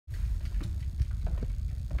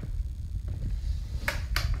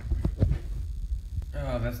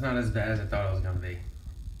Oh, that's not as bad as I thought it was gonna be.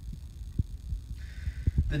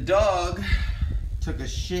 The dog took a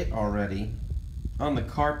shit already on the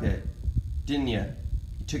carpet, didn't you?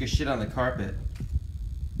 You took a shit on the carpet.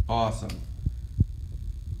 Awesome.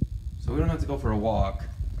 So we don't have to go for a walk,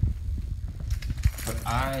 but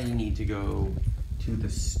I need to go to the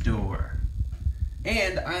store.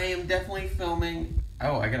 And I am definitely filming.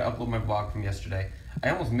 Oh, I gotta upload my vlog from yesterday. I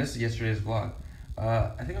almost missed yesterday's vlog.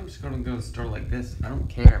 I think I'm just gonna go to the store like this. I don't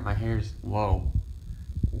care. My hair's whoa.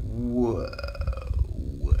 Whoa.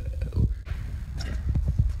 Whoa.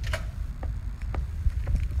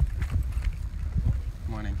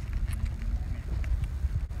 Morning.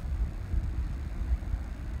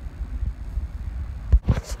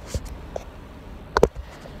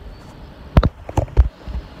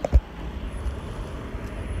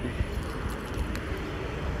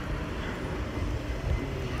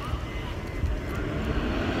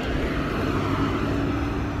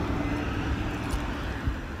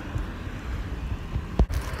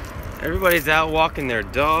 Everybody's out walking their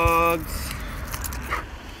dogs.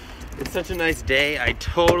 It's such a nice day. I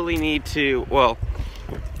totally need to, well,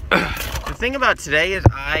 the thing about today is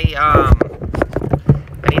it's my day off.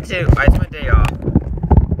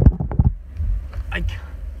 I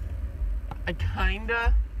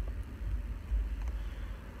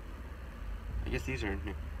guess these are in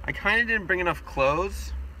here. I kinda didn't bring enough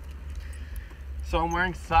clothes. So I'm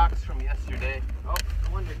wearing socks from yesterday. Oh, I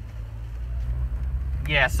wondered.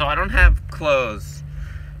 Yeah, so I don't have clothes.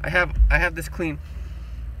 I have this clean,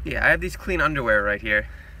 yeah, I have these clean underwear right here.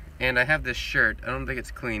 And I have this shirt. I don't think it's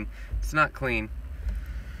clean. It's not clean.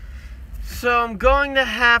 So I'm going to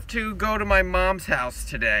have to go to my mom's house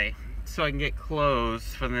today so I can get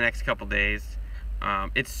clothes for the next couple days.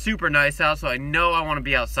 It's super nice out, so I know I want to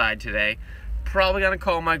be outside today. Probably gonna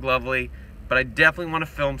call Mike Lovely, but I definitely want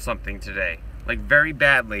to film something today. Like, very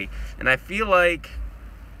badly. And I feel like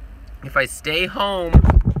if I stay home,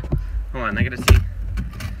 hold on, I gotta see.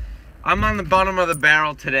 I'm on the bottom of the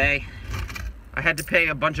barrel today. I had to pay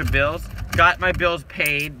a bunch of bills. Got my bills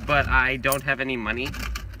paid, but I don't have any money.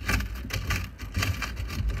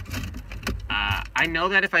 I know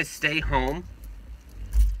that if I stay home,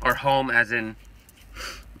 or home as in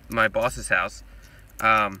my boss's house,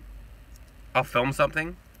 I'll film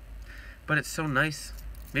something. But it's so nice.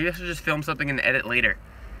 Maybe I should just film something and edit later.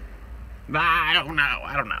 I don't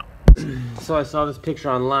know. So I saw this picture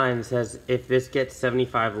online that says, if this gets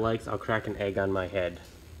 75 likes, I'll crack an egg on my head.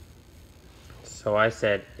 So I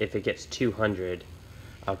said, if it gets 200,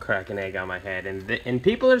 I'll crack an egg on my head. And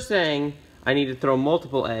people are saying I need to throw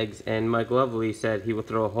multiple eggs, and Mike Lovely said he will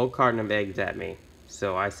throw a whole carton of eggs at me.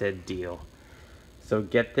 So I said, deal. So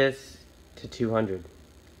get this to 200.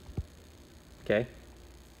 Okay?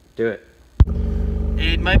 Do it.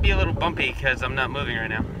 It might be a little bumpy because I'm not moving right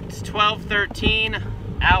now. It's 12:13.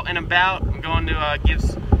 Out and about. I'm going to give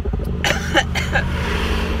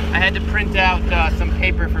I had to print out some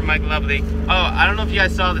paper for Mike Lovely. Oh, I don't know if you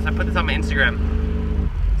guys saw this. I put this on my Instagram.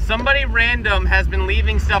 Somebody random has been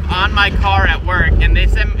leaving stuff on my car at work, and they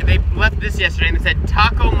left this yesterday, and they said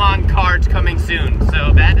Taco Mon cards coming soon.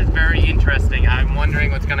 So that is very interesting. I'm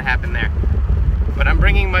wondering what's going to happen there. But I'm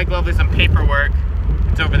bringing Mike Lovely some paperwork.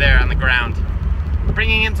 It's over there on the ground.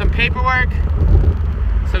 Bringing him some paperwork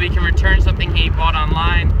so he can return something he bought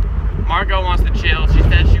online. Margot wants to chill. She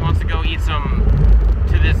said she wants to go eat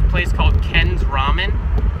to this place called Ken's Ramen.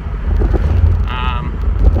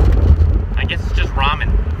 I guess it's just ramen.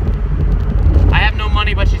 I have no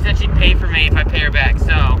money, but she said she'd pay for me if I pay her back,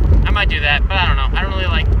 so I might do that, but I don't know. I don't really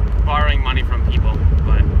like borrowing money from people,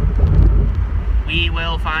 but we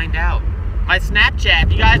will find out. My Snapchat,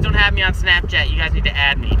 if you guys don't have me on Snapchat, you guys need to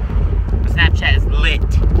add me. My Snapchat is lit.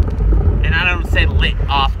 And I don't say lit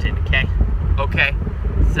often, okay? Okay?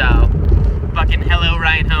 So, fucking hello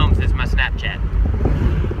Ryan Holmes is my Snapchat.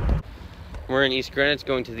 We're in East Greenwich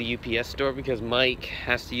going to the UPS store because Mike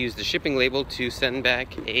has to use the shipping label to send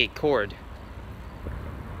back a cord.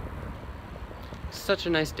 Such a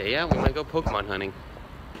nice day out. We might go Pokemon hunting.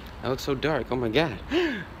 That looks so dark. Oh my god.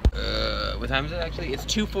 What time is it actually? It's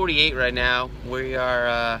 2:48 right now. We're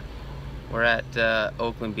at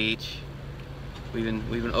Oakland Beach. We've been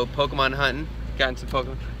Pokemon hunting. Gotten some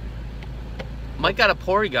Pokemon. Mike got a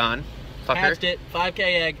Porygon. Fucker. Hatched it. 5K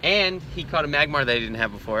egg. And he caught a Magmar that he didn't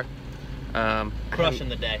have before. Crushing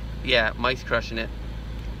the day. Yeah, Mike's crushing it.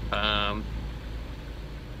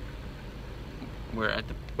 We're at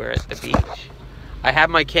the beach. I have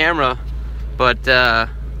my camera, but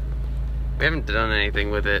we haven't done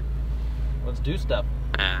anything with it. Let's do stuff.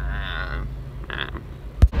 I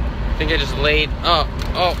think I just laid. Oh!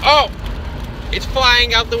 It's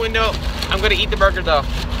flying out the window. I'm gonna eat the burger though.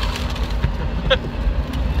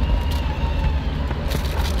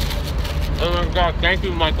 Oh my god, thank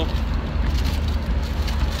you, Michael.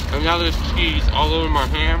 And now there's cheese all over my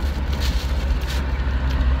ham.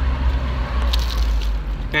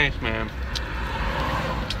 Thanks, man.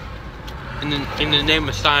 In the name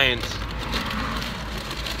of science.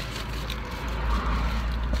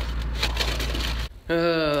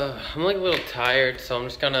 I'm like a little tired, so I'm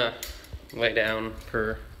just gonna lay down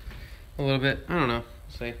for a little bit. I don't know.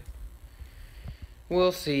 We'll see.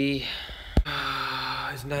 We'll see.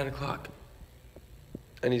 It's 9 o'clock.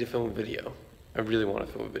 I need to film a video. I really want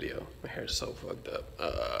to film a video. My hair's so fucked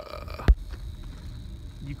up.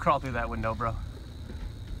 You crawl through that window, bro.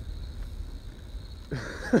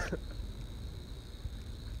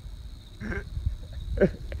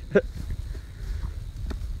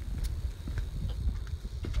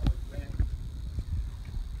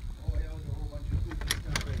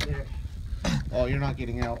 Oh, you're not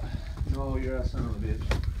getting out. No, you're a son of a bitch.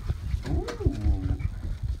 Ooh.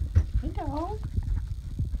 Hey, dog.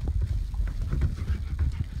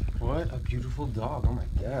 What a beautiful dog. Oh my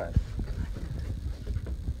god.